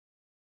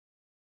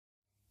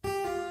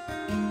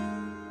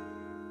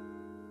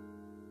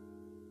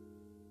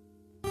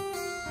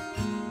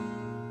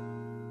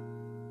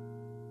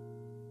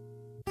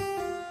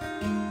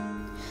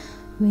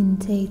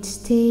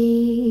Vintage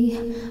tea,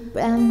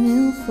 brand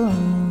new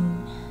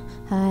phone,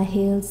 high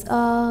heels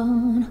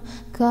on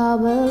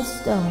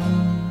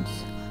cobblestones.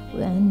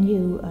 When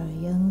you are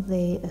young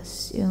they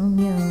assume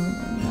you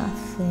know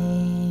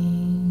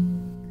nothing.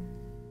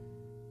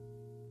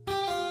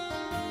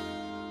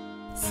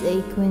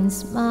 Sequin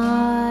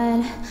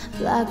smile,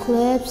 black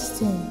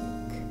lipstick,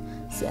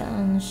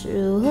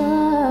 sensual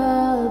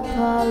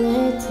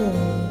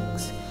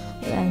politics.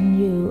 When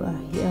you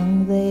are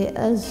young they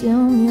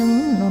assume you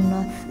know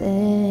nothing.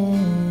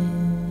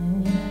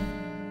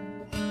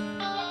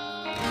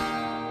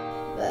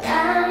 But I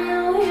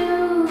knew you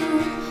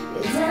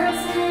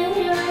dancing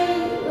your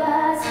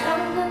realize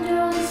from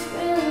control this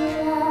real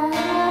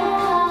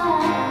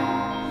life.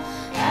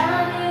 I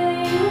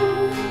knew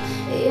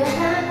your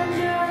hand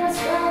under a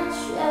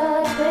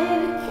sweatshirt,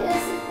 baby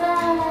kiss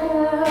about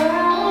her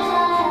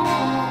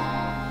eye.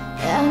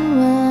 And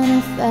when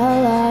I felt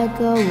like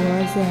I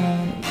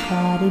wasn't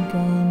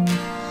Cardigan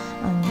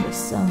under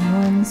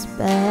someone's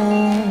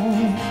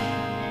bed,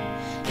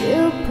 you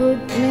put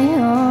me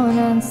on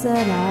and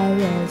said I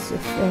was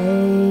your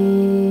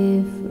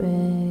favorite.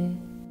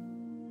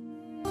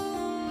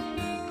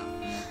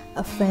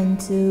 A friend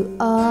to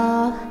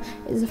all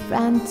is a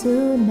friend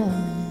to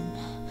none.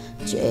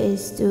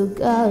 Chase two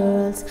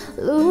girls,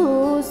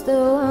 lose the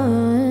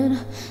one.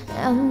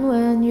 And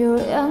when you're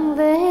young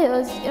they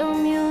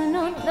assume you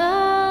know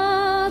nothing.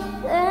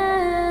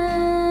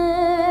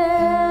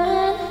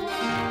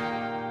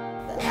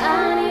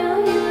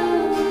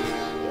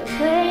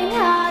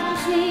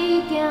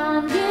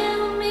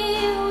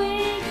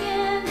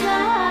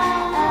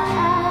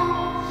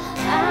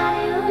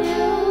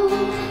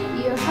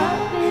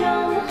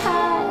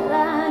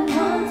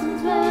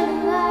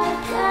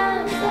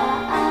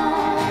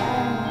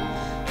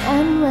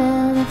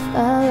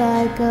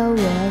 I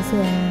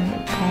wasn't a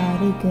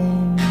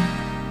cardigan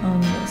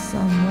under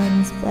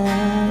someone's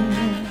bed.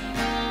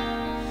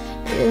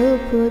 You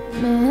put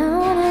me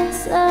on and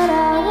said I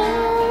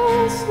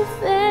was your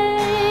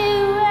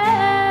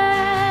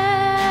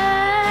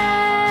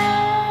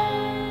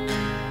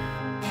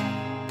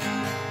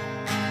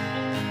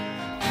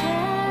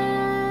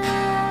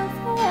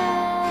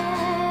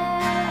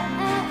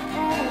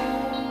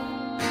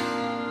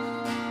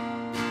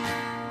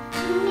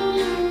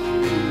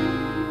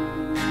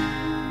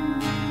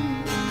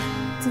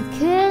to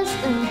kiss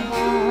and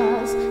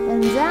pause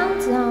and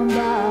downtown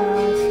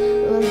bars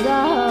was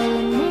all we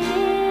needed.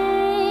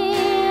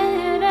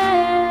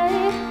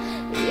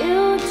 You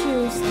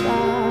drew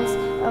stars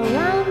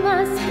around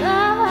my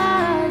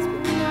scars,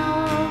 but now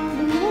I'm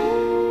blind.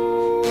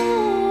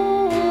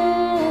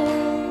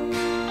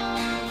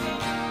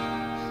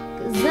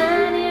 'Cause I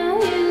knew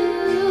you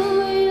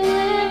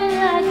living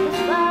like the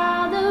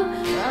father,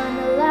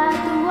 running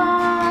like the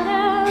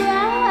water.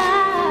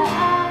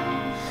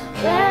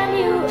 When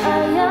you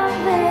are young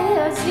they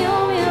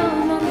assume you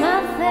know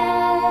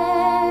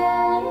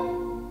nothing.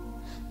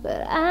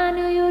 But I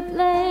knew you'd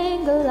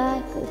linger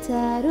like a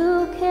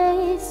tattoo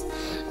case.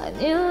 I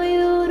knew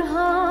you'd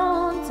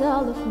haunt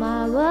all of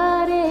my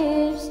what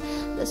ifs.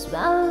 The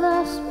smell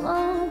of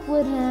smoke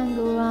would hang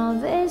around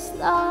this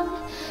long.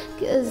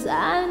 'Cause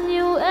I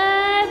knew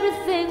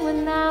everything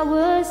when I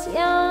was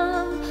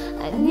young.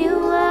 I knew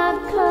I'd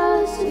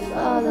cross you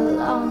for the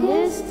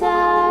longest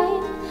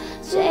time,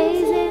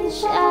 chasing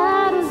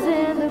shadows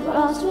in the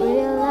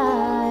grocery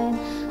line.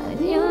 I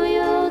knew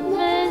you'd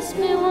miss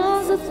me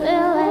once the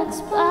thrill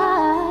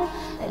expired,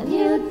 and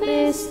you'd be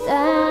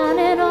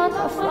standing on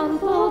my front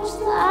porch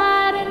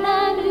side, and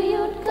I knew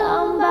you'd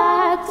come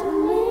back to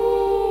me.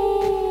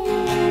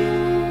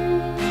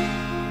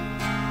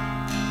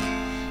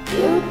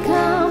 You'd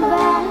come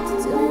back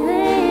to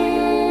me.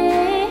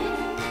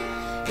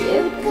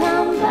 You'd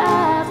come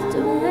back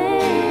to me.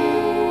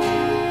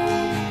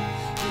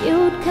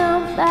 You'd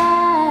come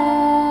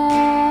back.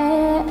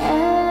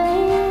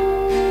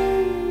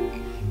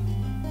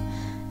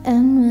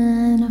 And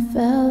when I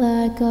felt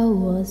like I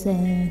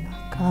wasn't a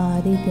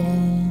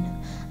cardigan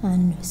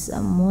under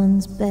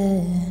someone's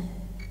bed,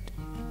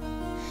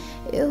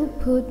 you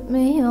put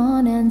me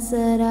on and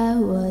said I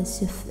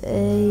was your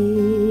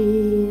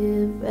favorite.